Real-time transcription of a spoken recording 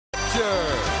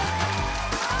picture.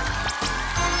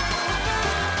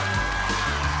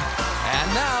 And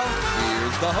now,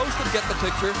 here's the host of Get the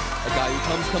Picture, a guy who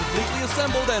comes completely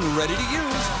assembled and ready to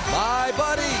use, my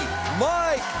buddy,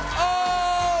 Mike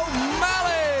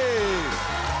O'Malley.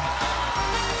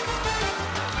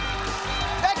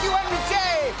 Thank you, MJ.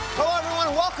 Hello,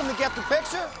 everyone. Welcome to Get the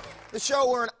Picture, the show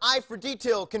where an eye for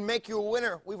detail can make you a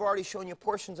winner. We've already shown you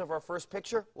portions of our first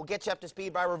picture. We'll get you up to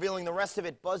speed by revealing the rest of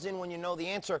it. Buzz in when you know the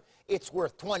answer. It's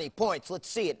worth 20 points. Let's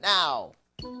see it now.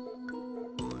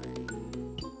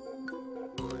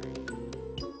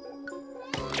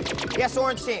 Yes,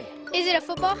 Orange Team. Is it a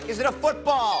football? Is it a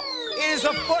football? It is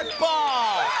a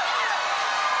football.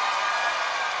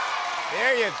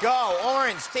 There you go.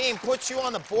 Orange Team puts you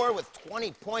on the board with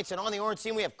 20 points. And on the Orange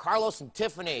Team, we have Carlos and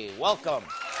Tiffany. Welcome.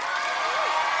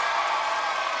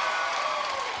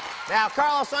 Now,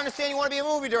 Carlos, I understand you want to be a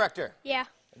movie director. Yeah.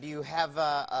 Do you have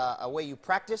a way you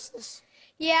practice this?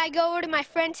 Yeah, I go over to my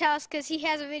friend's house because he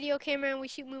has a video camera and we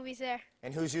shoot movies there.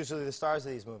 And who's usually the stars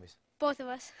of these movies? Both of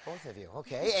us. Both of you,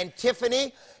 okay. And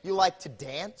Tiffany, you like to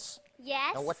dance?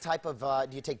 Yes. Now, what type of,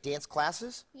 do you take dance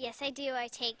classes? Yes, I do. I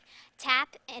take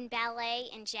tap and ballet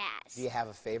and jazz. Do you have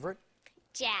a favorite?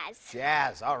 Jazz.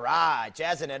 Jazz, all right,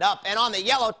 jazzing it up. And on the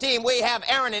yellow team, we have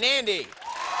Erin and Andy.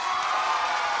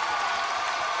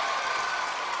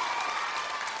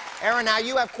 Erin, now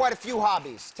you have quite a few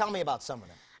hobbies. Tell me about some of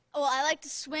them. Well, I like to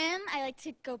swim, I like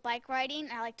to go bike riding,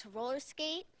 I like to roller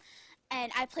skate,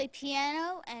 and I play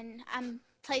piano, and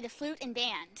play the flute and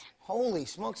band. Holy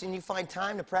smokes, and you find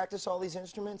time to practice all these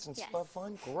instruments and Yes. stuff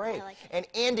fun? Great. I like it. And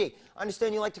Andy, I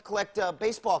understand you like to collect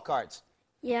baseball cards.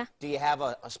 Yeah. Do you have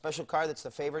a special card that's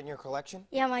the favorite in your collection?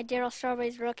 Yeah, my Daryl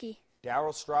Strawberry's rookie.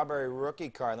 Darryl Strawberry rookie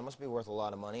card. That must be worth a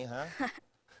lot of money, huh?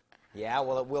 Yeah,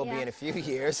 well, it will be Yeah. in a few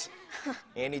years.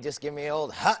 Andy, just give me an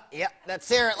old, huh? Yep, let's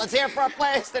hear it. Let's hear it for our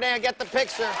players today and get the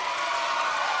picture.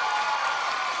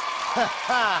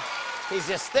 He's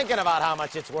just thinking about how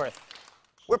much it's worth.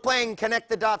 We're playing Connect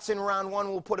the Dots in round one.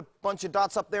 We'll put a bunch of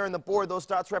dots up there on the board. Those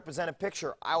dots represent a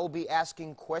picture. I will be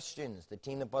asking questions. The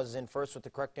team that buzzes in first with the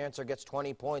correct answer gets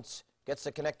 20 points, gets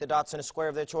to connect the dots in a square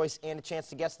of their choice, and a chance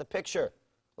to guess the picture.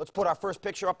 Let's put our first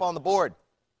picture up on the board.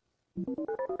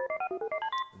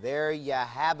 There you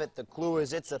have it. The clue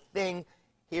is it's a thing.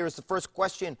 Here's the first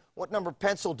question. What number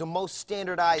pencil do most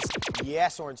standardize?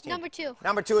 Yes, Orange Team. Number 2.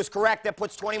 Number 2 is correct. That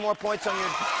puts 20 more points on your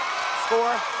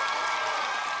score.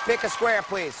 Pick a square,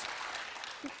 please.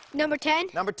 Number 10.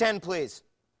 Number 10, please.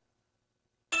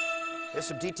 There's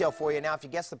some detail for you. Now, if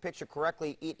you guess the picture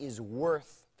correctly, it is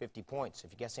worth 50 points.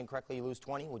 If you guess incorrectly, you lose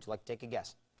 20. Would you like to take a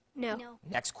guess? No.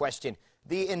 Next question.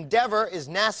 The Endeavour is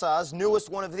NASA's newest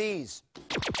one of these.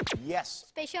 Yes.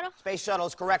 Space shuttle? Space shuttle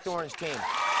is correct, Orange Team.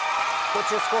 Put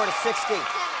your score to 60.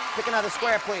 Pick another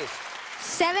square, please.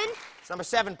 7. It's number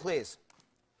 7, please.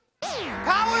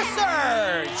 Power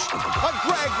Surge! A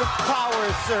Greg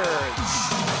Power Surge.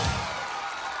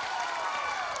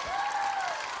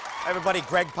 Everybody,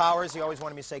 Greg Powers. He always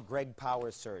wanted me to say Greg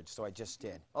Power Surge, so I just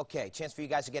did. Okay, chance for you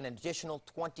guys to get an additional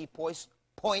 20 points.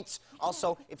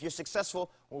 Also, if you're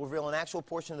successful, we'll reveal an actual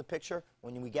portion of the picture.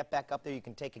 When we get back up there, you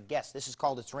can take a guess. This is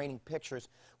called It's Raining Pictures.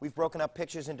 We've broken up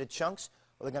pictures into chunks.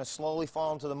 They're going to slowly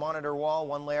fall into the monitor wall,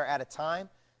 one layer at a time.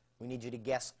 We need you to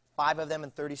guess 5 of them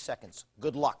in 30 seconds.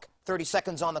 Good luck. 30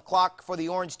 seconds on the clock for the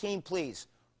Orange Team, please.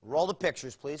 Roll the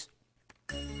pictures, please.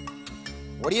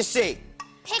 What do you see?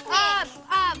 Picnic.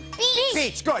 Beach.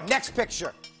 Beach. Good. Next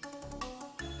picture.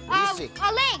 What do you see?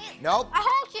 A lake. Nope. A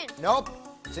ocean. Nope.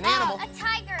 It's an animal. A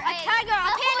tiger. A tiger.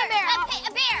 A panda bear.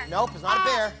 A bear. Nope, it's not a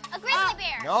bear. A grizzly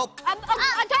bear. Nope. A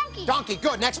donkey. Donkey.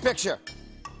 Good. Next picture.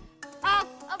 A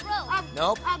rope.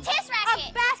 Nope. Tennis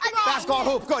racket. basketball. Basketball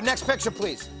hoop. Good. Next picture,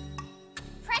 please.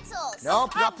 Pretzels.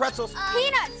 Nope, not pretzels.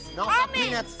 Peanuts. No, not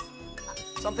peanuts.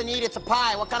 Something to eat. It's a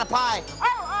pie. What kind of pie?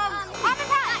 Almond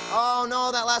pie. Oh,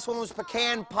 no, that last one was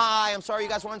pecan pie. I'm sorry you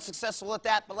guys were unsuccessful at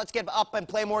that, but let's get up and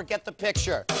play more Get the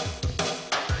Picture.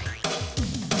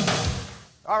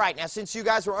 All right, now, since you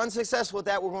guys were unsuccessful with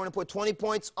that, we're going to put 20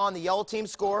 points on the yellow team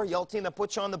score. Yellow team that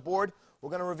puts you on the board. We're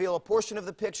going to reveal a portion of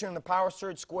the picture in the Power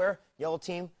Surge square. Yellow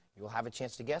team, you will have a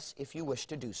chance to guess if you wish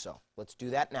to do so. Let's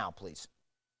do that now, please.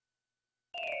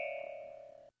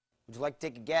 Would you like to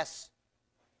take a guess?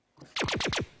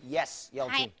 Yes, yellow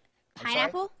team. I'm sorry?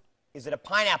 Pineapple? Is it a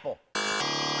pineapple?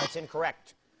 That's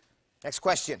incorrect. Next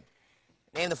question.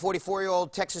 Name the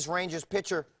 44-year-old Texas Rangers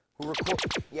pitcher who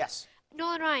recorded... Yes.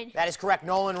 Nolan Ryan. That is correct,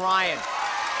 Nolan Ryan.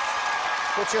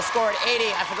 Put your score at 80.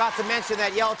 I forgot to mention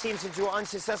that yellow team, since you were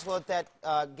unsuccessful at that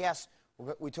guess,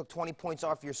 we took 20 points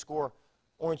off your score.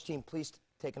 Orange team, please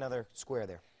take another square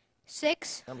there.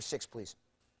 6. Number 6, please.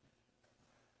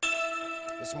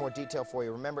 This is more detail for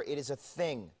you. Remember, it is a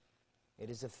thing. It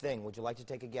is a thing. Would you like to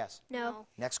take a guess? No.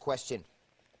 Next question.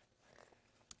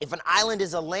 If an island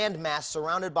is a landmass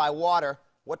surrounded by water,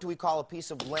 what do we call a piece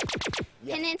of land?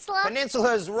 Yeah. Peninsula?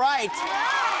 Peninsula is right.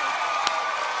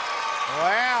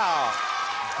 Wow.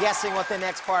 Guessing what the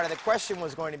next part of the question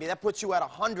was going to be. That puts you at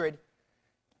 100.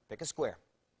 Pick a square.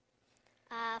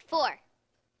 4.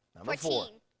 Number 14. 4.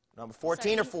 Number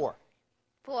 14 or 4?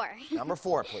 4. Number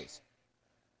 4, please.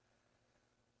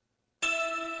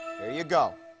 There you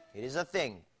go. It is a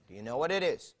thing. Do you know what it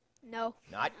is? No.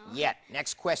 Not yet.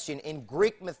 Next question. In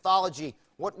Greek mythology,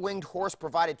 what winged horse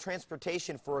provided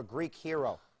transportation for a Greek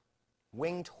hero?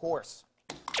 Winged horse.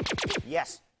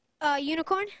 Yes.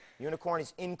 Unicorn? Unicorn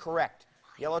is incorrect.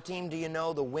 Yellow team, do you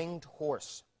know the winged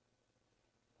horse?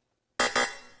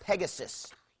 Pegasus.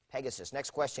 Pegasus.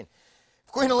 Next question.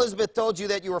 If Queen Elizabeth told you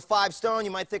that you were 5 stone,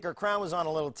 you might think her crown was on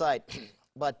a little tight.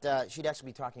 But she'd actually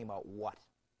be talking about what?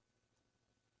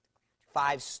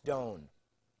 5 stone.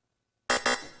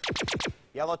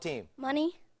 Yellow team.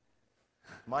 Money?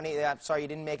 Money, I'm sorry, you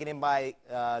didn't make it in by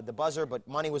the buzzer, but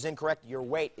money was incorrect. Your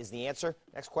weight is the answer.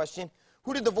 Next question.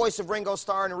 Who did the voice of Ringo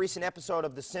star in a recent episode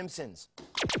of The Simpsons?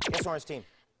 Yes, Orange team.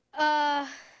 I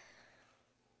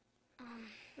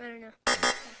don't know.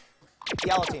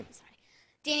 Yellow team.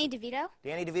 Danny DeVito?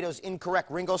 Danny DeVito's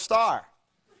incorrect. Ringo Starr.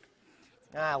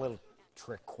 A little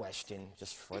trick question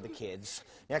just for the kids.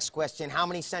 Next question. How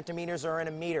many centimeters are in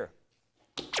a meter?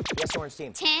 Yes, Orange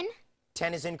team. 10.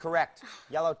 10 is incorrect.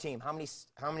 Yellow team. How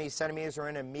many centimeters are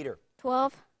in a meter?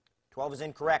 12. 12 is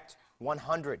incorrect.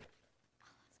 100.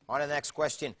 On to the next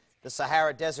question. The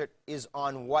Sahara Desert is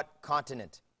on what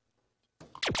continent?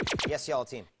 Yes, Yellow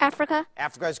team. Africa?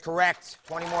 Africa is correct.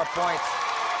 20 more points.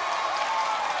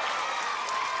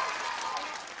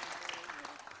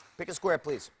 Pick a square,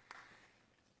 please.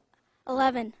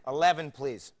 11. 11,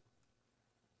 please.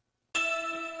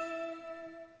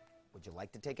 Would you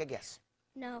like to take a guess?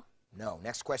 No. No.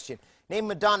 Next question. Name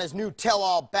Madonna's new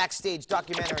tell-all backstage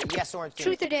documentary. Yes, Orange team.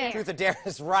 Truth or Dare? Truth or Dare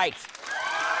is right.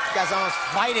 You guys are almost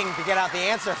fighting to get out the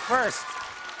answer first.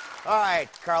 All right,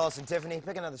 Carlos and Tiffany,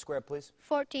 pick another square, please.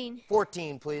 14.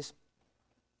 14, please.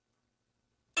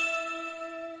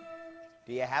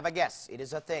 Do you have a guess? It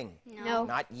is a thing. No.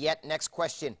 Not yet. Next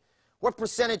question. What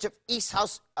percentage of each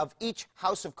House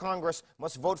of Congress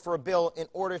must vote for a bill in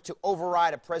order to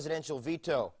override a presidential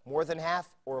veto? More than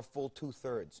half or a full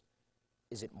 2/3?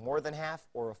 Is it more than half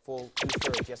or a full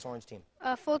 2/3? Yes, Orange team.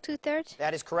 Full 2/3?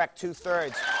 That is correct,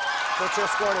 2/3. Put your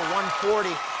score to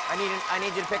 140. I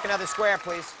need you to pick another square,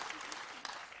 please.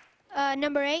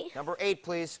 Number 8? Number 8,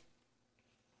 please.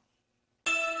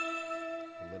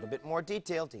 A little bit more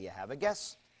detail. Do you have a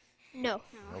guess? No.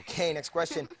 Okay, next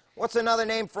question. What's another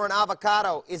name for an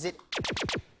avocado? Is it...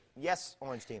 Yes,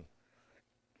 Orange team.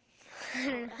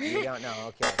 You don't know,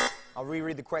 okay. I'll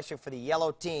reread the question for the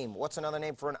yellow team. What's another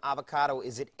name for an avocado?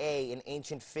 Is it A, an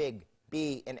ancient fig,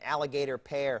 B, an alligator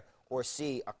pear, or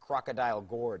C, a crocodile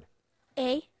gourd?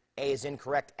 A? A is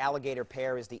incorrect. Alligator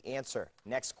pear is the answer.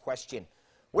 Next question.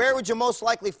 Where would you most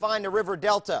likely find a river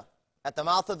delta? At the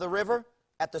mouth of the river?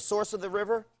 At the source of the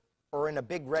river? Or in a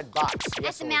big red box?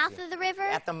 At the mouth of the river?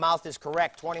 At the mouth is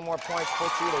correct. 20 more points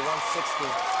puts you to 160.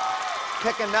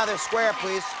 Pick another square,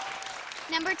 please.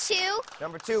 Number 2.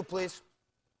 Number 2, please.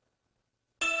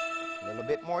 A little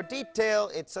bit more detail.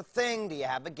 It's a thing. Do you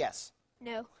have a guess?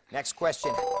 No. Next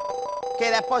question. Okay,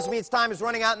 that buzz means time is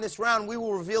running out in this round. We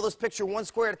will reveal this picture one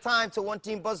square at a time till one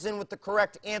team buzzes in with the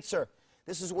correct answer.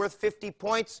 This is worth 50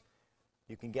 points.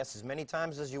 You can guess as many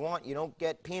times as you want. You don't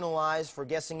get penalized for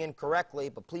guessing incorrectly,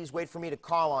 but please wait for me to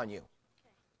call on you.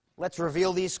 Let's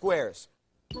reveal these squares.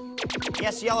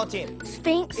 Yes, yellow team.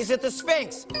 Sphinx? Is it the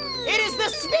Sphinx? It is the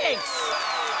Sphinx!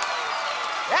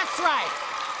 That's right.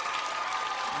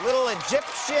 Little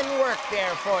Egyptian work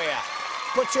there for you.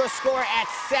 Put your score at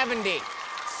 70.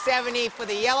 70 for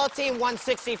the yellow team,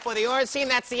 160 for the orange team.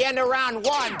 That's the end of round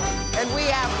 1. And we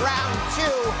have round 2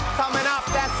 coming up.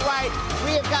 That's right.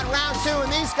 We have got round 2,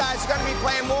 and these guys are going to be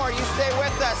playing more. You stay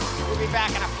with us. We'll be back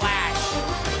in a flash.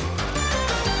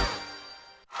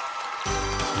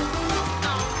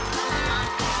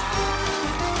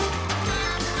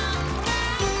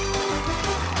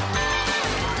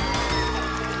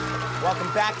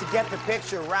 Welcome back to Get the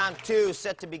Picture. Round 2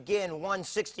 set to begin.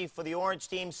 160 for the orange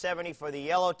team, 70 for the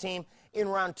yellow team. In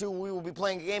round 2, we will be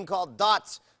playing a game called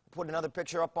Dots. Put another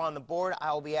picture up on the board.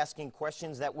 I will be asking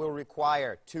questions that will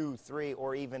require 2, 3,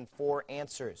 or even 4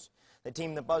 answers. The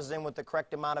team that buzzes in with the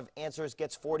correct amount of answers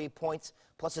gets 40 points,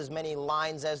 plus as many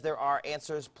lines as there are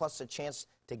answers, plus a chance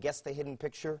to guess the hidden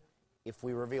picture if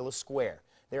we reveal a square.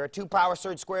 There are 2 Power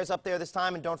Surge squares up there this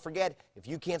time, and don't forget, if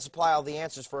you can't supply all the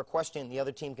answers for a question, the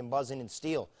other team can buzz in and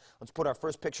steal. Let's put our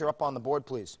first picture up on the board,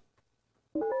 please.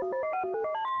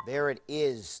 There it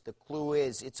is. The clue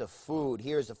is it's a food.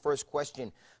 Here's the first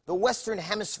question. The Western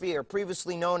Hemisphere,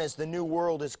 previously known as the New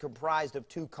World, is comprised of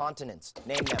 2 continents.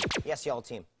 Name them. Yes, yellow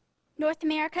team. North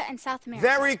America and South America.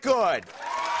 Very good.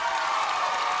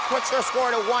 Put your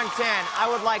score to 110. I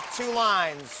would like 2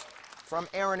 lines from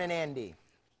Erin and Andy.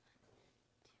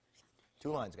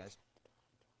 2 lines, guys.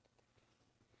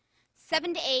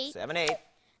 7 to 8. 7, 8.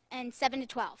 And 7 to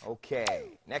 12. Okay.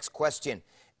 Next question.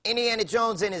 Indiana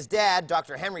Jones and his dad,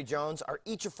 Dr. Henry Jones, are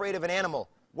each afraid of an animal.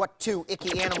 What 2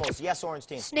 icky animals? Yes, orange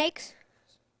team. Snakes.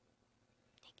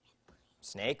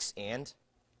 Snakes and?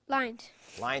 Lions.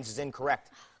 Lions is incorrect.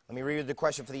 Let me read the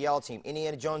question for the yellow team.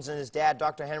 Indiana Jones and his dad,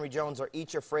 Dr. Henry Jones, are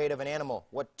each afraid of an animal.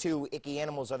 What 2 icky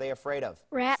animals are they afraid of?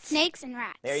 Rats. Snakes and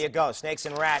rats. There you go. Snakes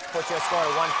and rats. Put your score to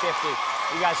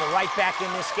 150. You guys are right back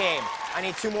in this game. I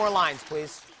need 2 more lines,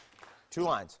 please. 2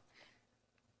 lines.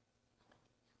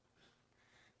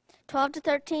 12 to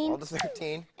 13. 12 to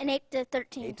 13. And 8 to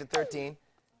 13. 8 to 13.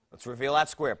 Let's reveal that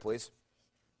square, please.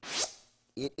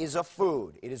 It is a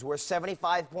food. It is worth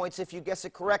 75 points if you guess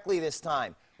it correctly this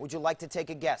time. Would you like to take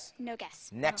a guess? No guess.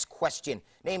 Next question.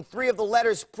 Name 3 of the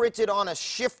letters printed on a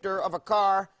shifter of a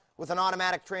car with an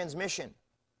automatic transmission.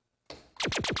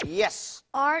 Yes.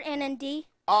 R, N, and D.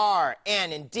 R,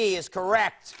 N, and D is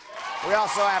correct. We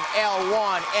also have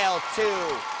L1,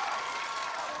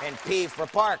 L2, and P for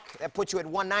park. That puts you at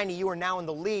 190. You are now in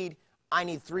the lead. I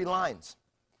need 3 lines.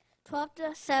 12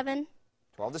 to 7.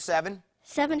 12 to 7.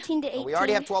 17 to 18. Well, we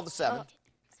already have 12 to 7. Oh.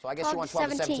 So I guess you 12 want to 12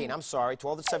 to 17. 17. I'm sorry.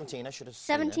 12 to 17. I should have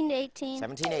seen 17 that. to 18.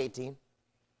 17 to 18.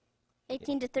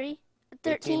 18 to 3. 18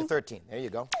 13. to 13. There you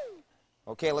go.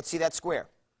 Okay, let's see that square.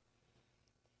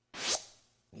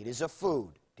 It is a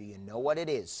food. Do you know what it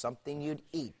is? Something you'd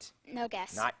eat. No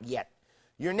guess. Not yet.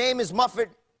 Your name is Muffet.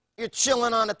 You're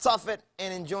chilling on a tuffet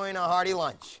and enjoying a hearty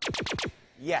lunch.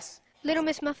 Yes. Little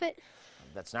Miss Muffet.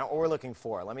 That's not what we're looking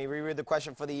for. Let me reread the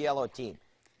question for the yellow team.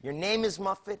 Your name is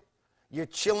Muffet. You're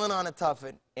chilling on a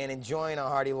tuffet and enjoying a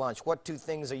hearty lunch. What 2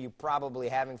 things are you probably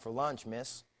having for lunch,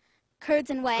 miss? Curds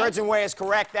and whey. Curds and whey is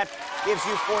correct. That gives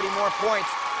you 40 more points.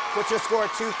 Put your score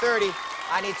at 230.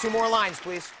 I need 2 more lines,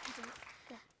 please.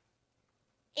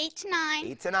 8 to 9.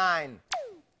 8 to 9.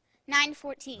 9 to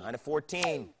 14. 9 to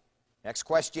 14. Next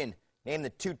question. Name the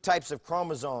 2 types of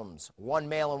chromosomes, 1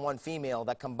 male and 1 female,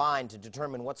 that combine to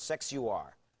determine what sex you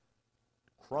are.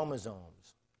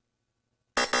 Chromosomes.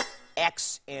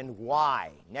 X and Y.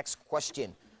 Next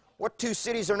question. What 2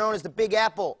 cities are known as the Big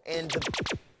Apple and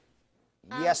the...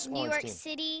 Yes, New orange York team.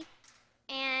 City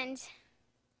and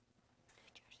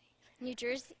New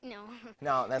Jersey. No.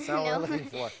 No, that's not what No. we're looking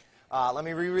for. Let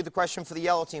me reread the question for the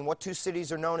yellow team. What 2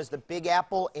 cities are known as the Big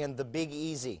Apple and the Big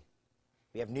Easy?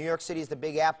 We have New York City as the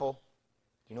Big Apple. Do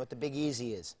you know what the Big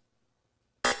Easy is?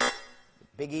 The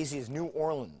Big Easy is New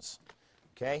Orleans.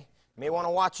 Okay? You may want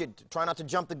to watch it. Try not to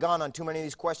jump the gun on too many of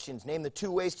these questions. Name the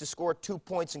 2 ways to score 2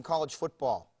 points in college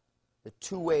football. The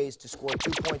 2 ways to score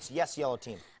 2 points. Yes, yellow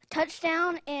team.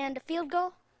 Touchdown and a field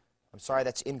goal. I'm sorry,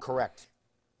 that's incorrect.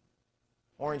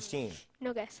 Orange team.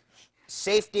 No guess.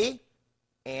 Safety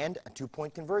and a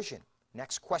 2-point conversion.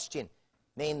 Next question.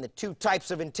 Name the 2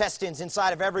 types of intestines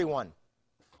inside of everyone.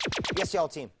 Yes, yellow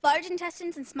team. Large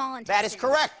intestines and small intestines. That is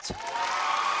correct.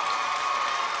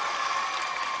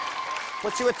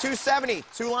 Puts you at 270.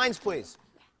 2 lines, please.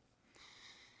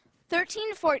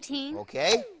 13 to 14.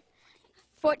 Okay.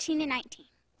 14 to 19.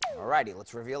 All righty,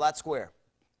 let's reveal that square.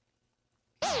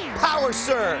 Power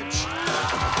Surge.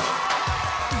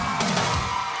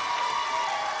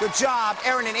 Good job,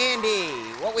 Erin and Andy.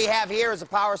 What we have here is a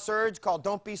Power Surge called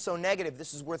Don't Be So Negative.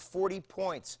 This is worth 40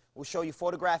 points. We'll show you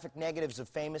photographic negatives of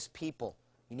famous people.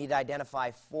 You need to identify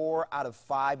 4 out of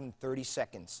 5 in 30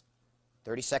 seconds.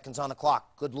 30 seconds on the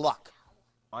clock. Good luck.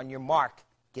 On your mark,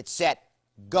 get set,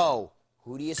 go.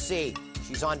 Who do you see?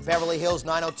 She's on Beverly Hills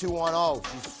 90210.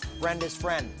 She's Brenda's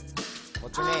friend.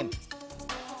 What's her name?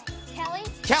 Kelly?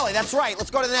 Kelly, that's right.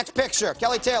 Let's go to the next picture.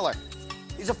 Kelly Taylor.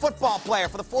 He's a football player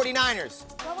for the 49ers.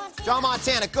 John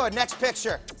Montana. Good. Next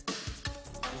picture.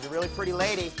 She's a really pretty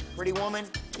lady. Pretty woman.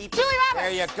 Julia Roberts.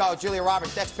 There you go. Julia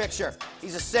Roberts. Next picture.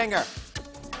 He's a singer.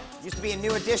 Used to be in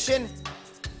New Edition.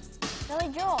 Billy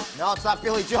Joel. No, it's not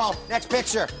Billy Joel. Next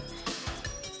picture.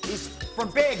 He's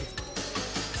from Big.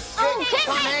 Oh,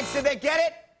 Tom Hanks. Did they get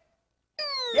it?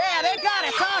 Yeah, they got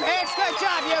it. Tom Hanks. Good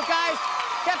job, you guys.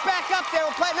 Get back up there.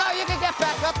 We'll play. No, you can get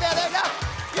back up there. There you go.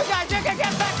 You guys, you can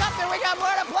get back up there. We got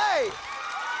more to play.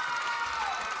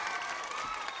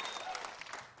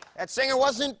 That singer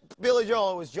wasn't Billy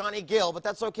Joel, it was Johnny Gill, but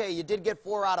that's okay. You did get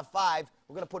 4 out of 5.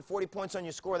 We're going to put 40 points on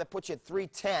your score. That puts you at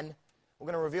 310. We're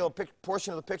going to reveal a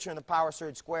portion of the picture in the Power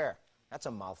Surge Square. That's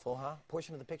a mouthful, huh?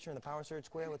 Portion of the picture in the Power Surge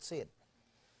Square? Let's see it.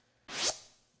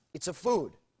 It's a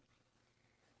food.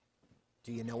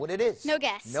 Do you know what it is? No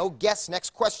guess. No guess. Next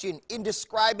question. In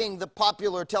describing the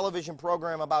popular television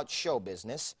program about show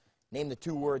business, name the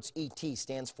 2 words ET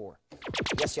stands for.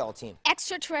 Yes, y'all team.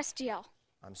 Extraterrestrial.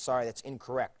 I'm sorry, that's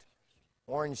incorrect.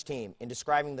 Orange team. In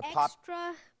describing the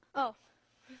Oh.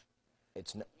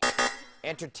 It's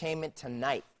Entertainment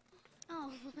Tonight.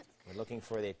 Oh. We're looking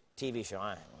for the TV show. All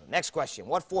right. Next question.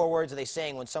 What 4 words are they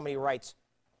saying when somebody writes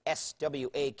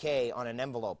SWAK on an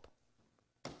envelope?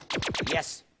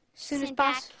 Yes. Soon as Send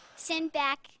back. possible. Send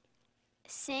back.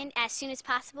 Send as soon as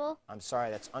possible. I'm sorry,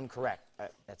 that's incorrect.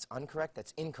 That's incorrect?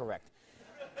 That's incorrect.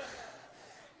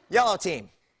 Yellow team.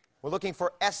 We're looking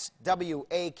for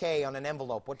SWAK on an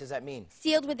envelope. What does that mean?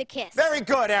 Sealed with a kiss. Very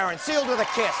good, Erin. Sealed with a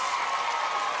kiss.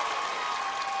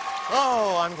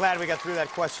 Oh, I'm glad we got through that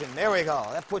question. There we go.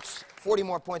 That puts 40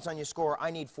 more points on your score. I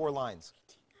need 4 lines.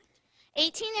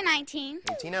 18 to 19.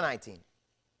 18 and 19.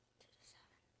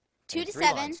 2 And to 3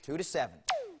 7. lines. 2 to 7.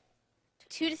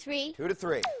 2 to 3. 2 to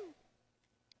 3.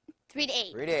 3 to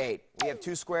 8. 3 to 8. We have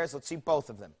 2 squares. Let's see both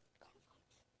of them.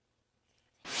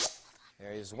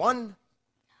 There is one.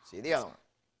 See the other one.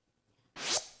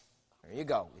 There you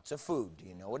go. It's a food. Do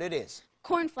you know what it is?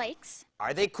 Cornflakes.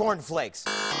 Are they cornflakes?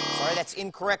 Sorry, that's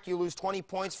incorrect. You lose 20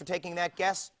 points for taking that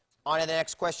guess. On to the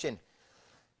next question.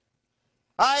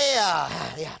 Yeah.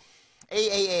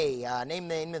 AAA.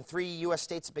 Name the 3 U.S.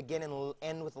 states that begin and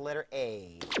end with the letter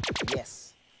A.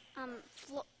 Yes.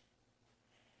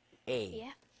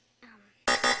 A.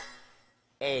 Yeah.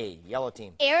 A. Yellow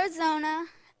team. Arizona,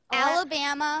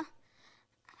 Alabama,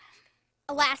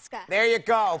 Alaska. There you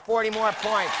go. 40 more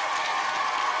points.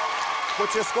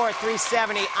 Put your score at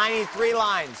 370. I need 3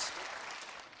 lines.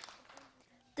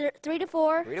 3 to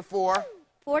 4. 3 to 4.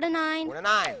 4 to 9. 4 to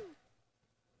 9.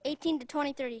 18 to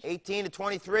 20, 30. 18 to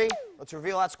 23. Let's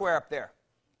reveal that square up there.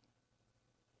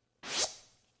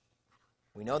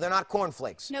 We know they're not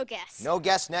cornflakes. No guess. No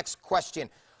guess. Next question.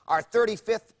 Our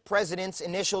 35th president's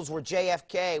initials were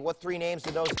JFK. What 3 names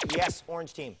did those? Yes,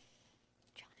 orange team.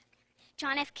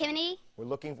 John F. Kennedy. We're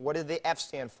looking. What did the F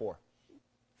stand for?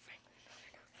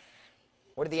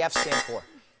 What did the F stand for?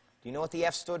 Do you know what the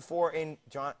F stood for in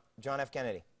John F.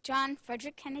 Kennedy? John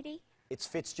Frederick Kennedy. It's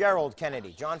Fitzgerald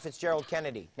Kennedy. John Fitzgerald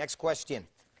Kennedy. Next question.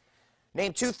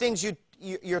 Name 2 things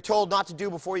you're told not to do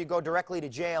before you go directly to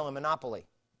jail in Monopoly.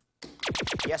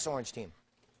 Yes, orange team.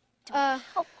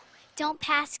 Don't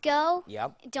pass go.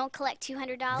 Yep. Don't collect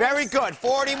 $200. Very good.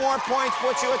 40 more points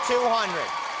puts you at 200.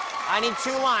 I need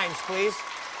 2 lines, please.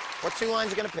 What 2 lines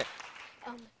are you going to pick?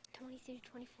 23 to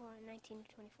 24 and 19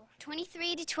 to 24.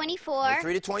 23 to 24.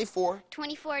 23 to 24.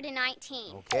 24 to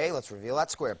 19. Okay, let's reveal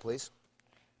that square, please.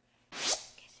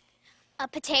 A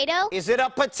potato. Is it a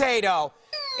potato?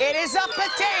 It is a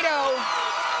potato.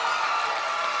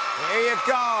 There you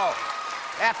go.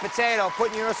 That potato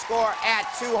putting your score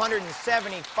at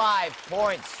 275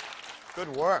 points.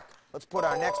 Good work. Let's put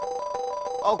our next...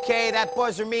 Okay, that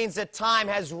buzzer means that time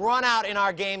has run out in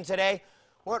our game today.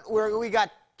 We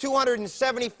got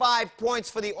 275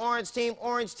 points for the orange team.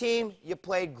 Orange team, you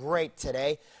played great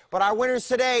today. But our winners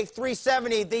today,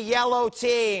 370, the yellow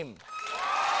team.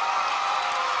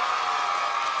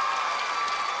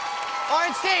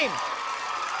 Orange team,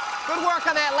 good work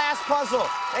on that last puzzle.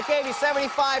 That gave you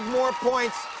 75 more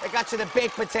points. That got you the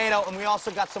baked potato, and we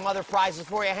also got some other prizes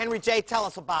for you. Henry J., tell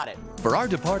us about it. For our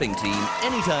departing team,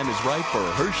 any time is right for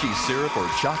Hershey's syrup or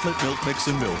chocolate milk mix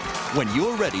and milk. When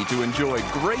you're ready to enjoy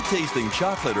great-tasting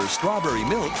chocolate or strawberry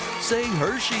milk, say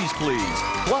Hershey's, please.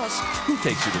 Plus, who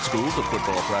takes you to school, to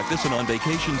football practice, and on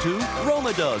vacation, too?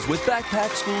 Roma does, with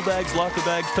backpacks, school bags, locker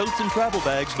bags, totes, and travel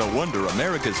bags. No wonder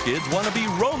America's kids want to be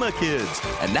Roma kids.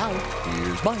 And now,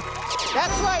 here's Mike.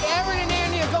 That's right, Erin and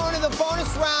Andy are going to the bonus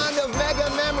round of Mega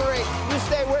Memory. You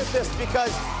stay with us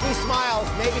because these smiles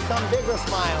may become bigger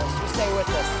smiles. You stay with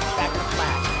us. Back in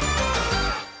class.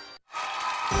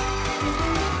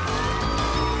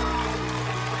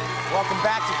 Welcome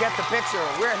back to Get the Picture.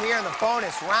 We're here in the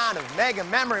bonus round of Mega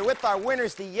Memory with our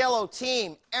winners, the yellow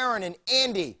team, Erin and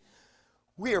Andy.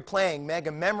 We are playing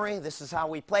Mega Memory. This is how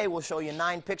we play. We'll show you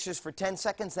 9 pictures for 10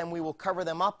 seconds, then we will cover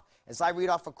them up. As I read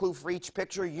off a clue for each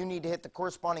picture, you need to hit the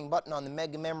corresponding button on the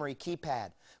Mega Memory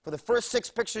keypad. For the first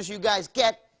 6 pictures you guys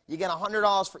get, you get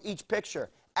 $100 for each picture.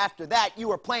 After that,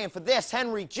 you are playing for this,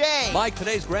 Henry J. Mike,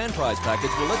 today's grand prize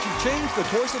package will let you change the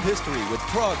course of history with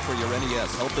Trog for your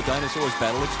NES. Help the dinosaurs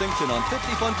battle extinction on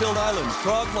 50 fun-filled islands.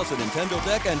 Trog plus a Nintendo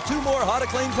deck and 2 more hot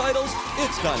acclaimed titles.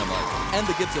 It's dynamite. And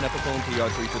the Gibson Epiphone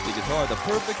TR-350 guitar, the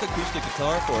perfect acoustic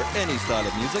guitar for any style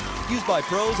of music, used by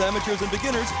pros, amateurs, and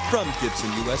beginners from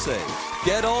Gibson USA.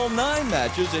 Get all 9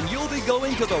 matches and you'll be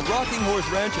going to the Rocking Horse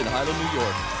Ranch in Highland, New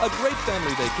York. A great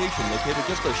family vacation located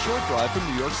just a short drive from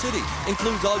New York City.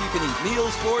 Includes all-you-can-eat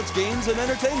meals, sports, games, and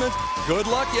entertainment. Good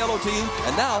luck, Yellow Team.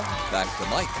 And now, back to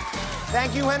Mike.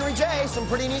 Thank you, Henry J. Some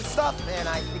pretty neat stuff, and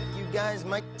I think you guys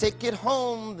might take it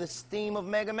home. This theme of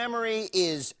Mega Memory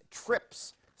is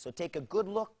trips. So take a good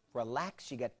look,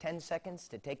 relax. You got 10 seconds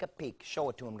to take a peek. Show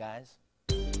it to them, guys.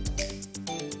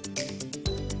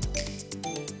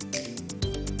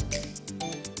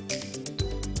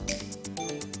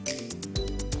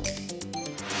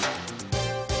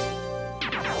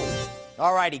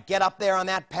 All righty, get up there on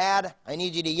that pad. I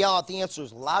need you to yell out the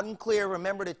answers loud and clear.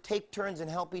 Remember to take turns and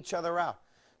help each other out.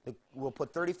 We'll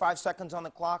put 35 seconds on the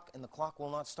clock, and the clock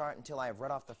will not start until I have read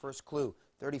off the first clue.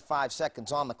 35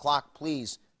 seconds on the clock,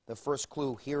 please. The first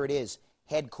clue, here it is.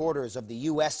 Headquarters of the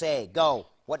USA. Go.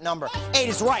 What number? 8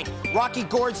 is right. Rocky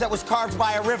gorge that was carved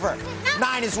by a river.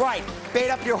 9 is right. Bait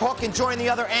up your hook and join the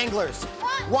other anglers.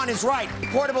 1 is right.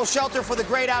 Portable shelter for the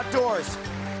great outdoors.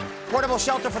 Portable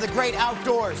shelter for the great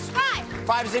outdoors.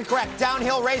 5 is incorrect.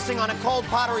 Downhill racing on a cold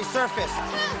pottery surface.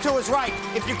 2 is right.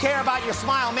 If you care about your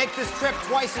smile, make this trip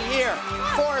twice a year.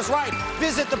 4 is right.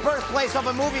 Visit the birthplace of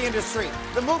a movie industry.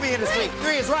 The movie industry.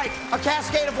 3 is right. A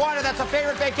cascade of water that's a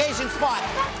favorite vacation spot.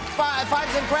 5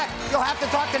 is incorrect. You'll have to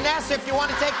talk to NASA if you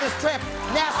want to take this trip.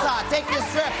 NASA, take this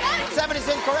trip. 7 is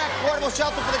incorrect. Portable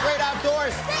shelter for the great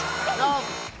outdoors. No.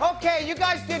 Okay, you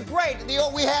guys did great.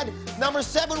 We had number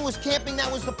 7 was camping.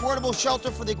 That was the portable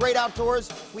shelter for the great outdoors.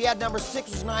 We had number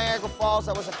 6 was Niagara Falls.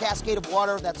 That was a cascade of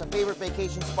water. That's a favorite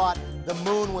vacation spot. The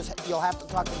moon was, you'll have to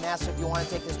talk to NASA if you want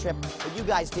to take this trip. But you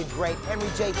guys did great. Henry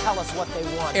J, tell us what they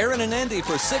won. Erin and Andy,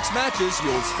 for 6 matches,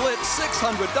 you'll split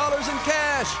 $600 in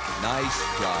cash. Nice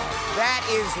job. That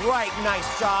is right.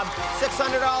 Nice job.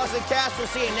 $600 in cash. We'll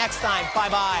see you next time.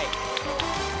 Bye-bye.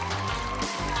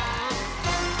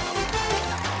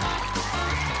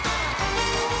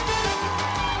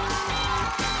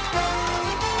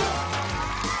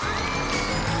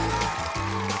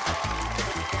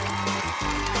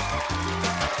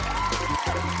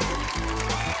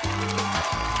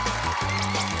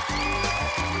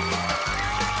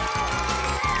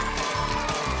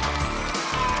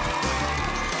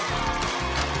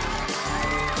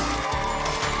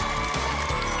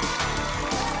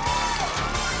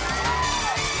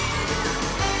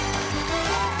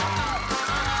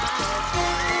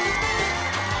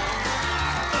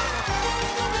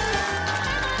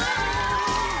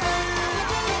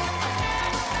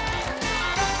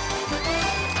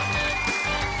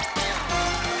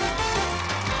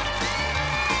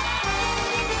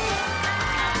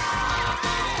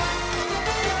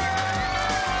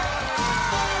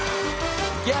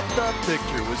 Get the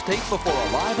Picture was taped before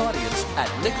a live audience at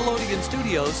Nickelodeon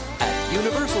Studios at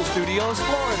Universal Studios,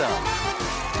 Florida.